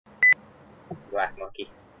Black monkey.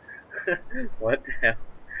 What the hell?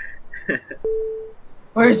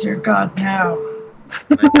 Where's your god now?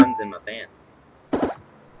 My gun's in my pants.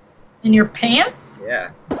 In your pants?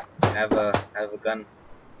 Yeah. I have a gun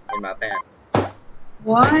in my pants.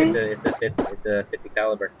 Why? It's a 50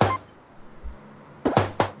 caliber.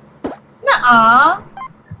 Nuh-uh.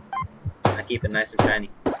 I keep it nice and shiny.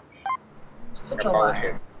 Such a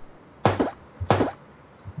liar.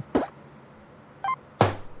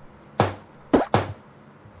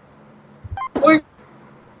 Or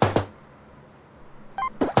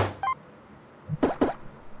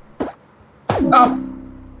oh.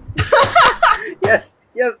 Yes!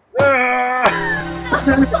 Yes! Ah!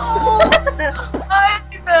 Oh,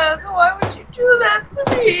 Beth, why would you do that to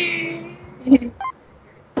me?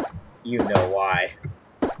 You know why.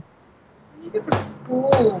 You get a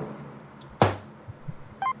bull.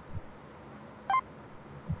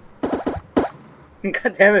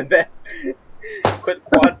 God damn it, Beth. Quit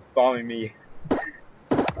quad bombing me.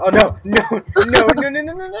 Oh no! No! No! No! No!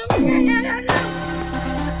 No! No! No!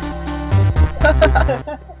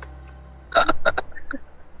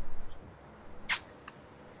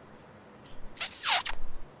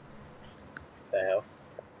 The hell?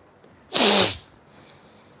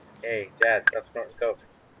 Hey, Jazz, stop snorting coke.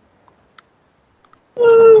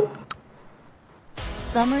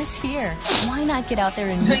 Summer's here. Why not get out there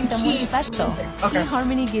and meet someone special? Okay.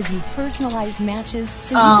 eHarmony gives you personalized matches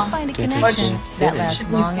so you can find a connection that lasts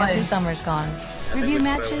long after summer's gone. Review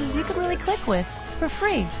matches you could really click with for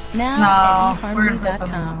free now at we're gonna play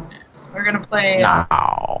something eHarmony.com. else. We're gonna play.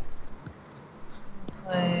 No.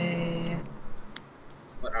 Play.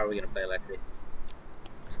 What are we gonna play, Lexi?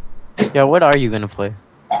 Yeah, what are you gonna play?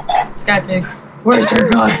 Sky Pigs. Where's your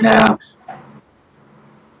god now?